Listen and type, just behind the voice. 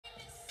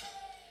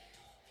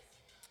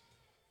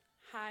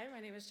Hi,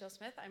 my name is Jill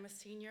Smith. I'm a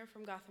senior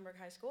from Gothenburg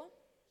High School.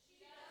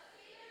 She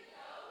doesn't even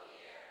go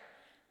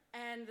here.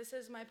 And this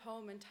is my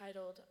poem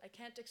entitled, I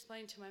Can't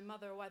Explain to My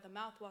Mother Why the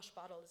Mouthwash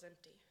Bottle is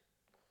Empty.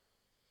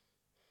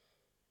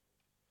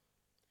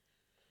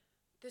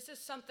 This is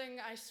something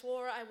I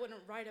swore I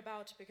wouldn't write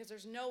about because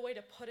there's no way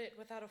to put it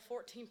without a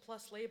 14+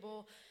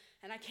 label,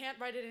 and I can't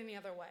write it any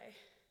other way.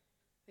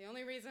 The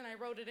only reason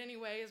I wrote it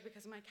anyway is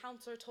because my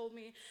counselor told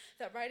me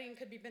that writing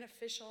could be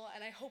beneficial,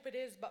 and I hope it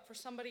is, but for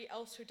somebody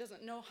else who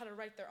doesn't know how to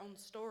write their own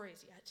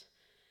stories yet.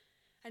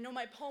 I know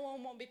my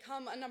poem won't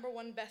become a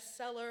 #1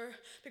 bestseller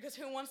because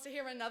who wants to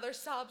hear another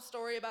sob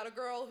story about a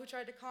girl who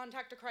tried to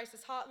contact a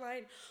crisis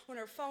hotline when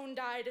her phone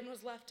died and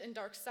was left in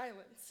dark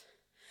silence?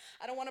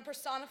 I don't want to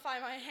personify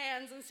my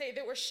hands and say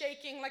they were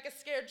shaking like a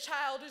scared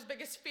child whose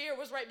biggest fear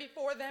was right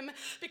before them,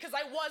 because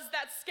I was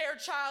that scared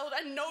child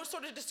and no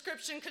sort of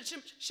description could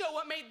show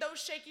what made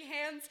those shaky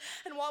hands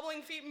and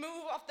wobbling feet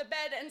move off the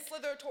bed and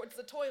slither towards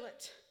the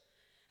toilet.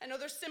 I know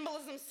there's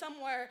symbolism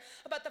somewhere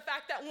about the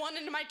fact that one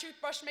end of my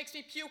toothbrush makes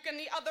me puke and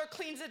the other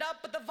cleans it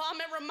up, but the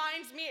vomit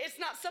reminds me it's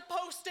not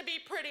supposed to be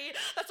pretty.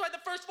 That's why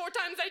the first 4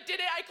 times I did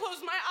it, I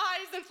closed my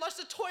eyes and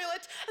flushed the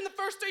toilet, and the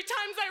first 3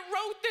 times I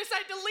wrote this,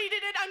 I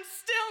deleted it. I'm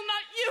still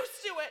not used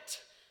to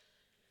it.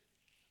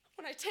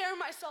 When I tear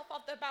myself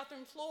off the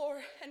bathroom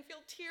floor and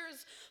feel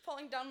tears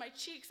falling down my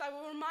cheeks, I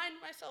will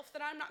remind myself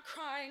that I'm not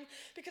crying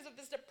because of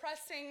this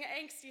depressing,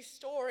 angsty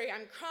story.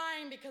 I'm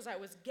crying because I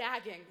was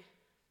gagging.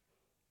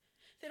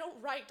 They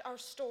don't write our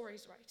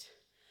stories right.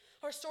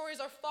 Our stories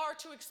are far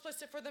too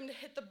explicit for them to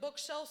hit the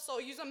bookshelf, so I'll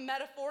use a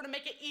metaphor to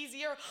make it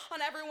easier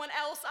on everyone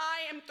else.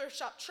 I am thrift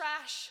shop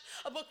trash,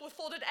 a book with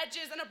folded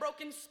edges and a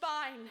broken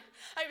spine.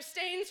 I have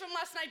stains from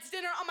last night's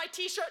dinner on my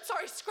t-shirt.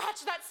 Sorry,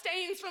 scratch that,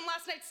 stains from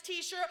last night's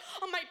t-shirt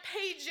on my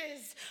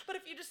pages. But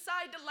if you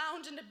decide to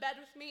lounge into bed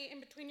with me in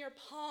between your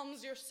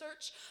palms, your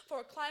search for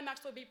a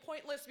climax will be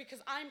pointless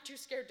because I'm too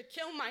scared to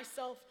kill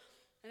myself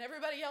and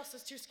everybody else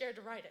is too scared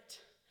to write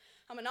it.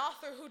 I'm an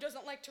author who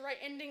doesn't like to write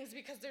endings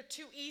because they're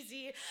too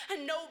easy,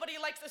 and nobody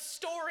likes a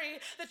story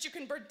that you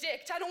can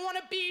predict. I don't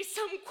want to be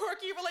some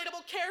quirky,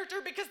 relatable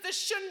character because this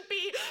shouldn't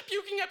be.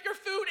 Puking up your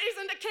food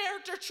isn't a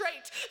character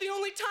trait. The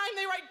only time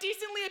they write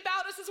decently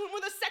about us is when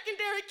we're the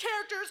secondary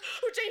characters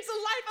who change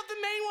the life of the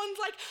main ones,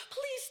 like,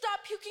 please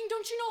stop puking,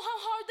 don't you know how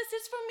hard this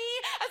is for me?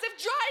 As if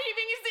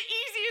driving is the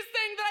easiest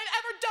thing that I've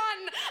ever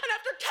done, and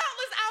after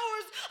countless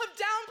hours of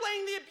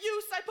downplaying the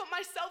abuse I put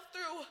myself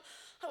through,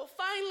 I will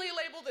finally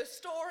label this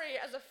story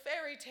as a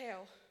fairy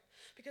tale,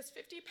 because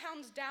 50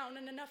 pounds down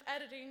and enough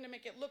editing to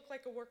make it look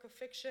like a work of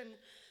fiction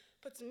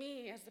puts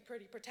me as the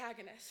pretty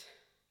protagonist.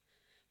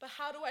 But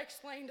how do I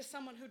explain to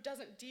someone who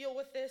doesn't deal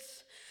with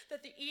this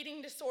that the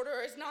eating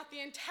disorder is not the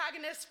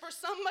antagonist for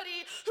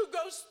somebody who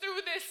goes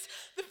through this?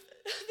 The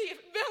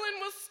villain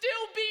will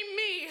still be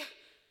me,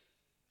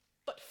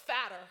 but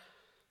fatter.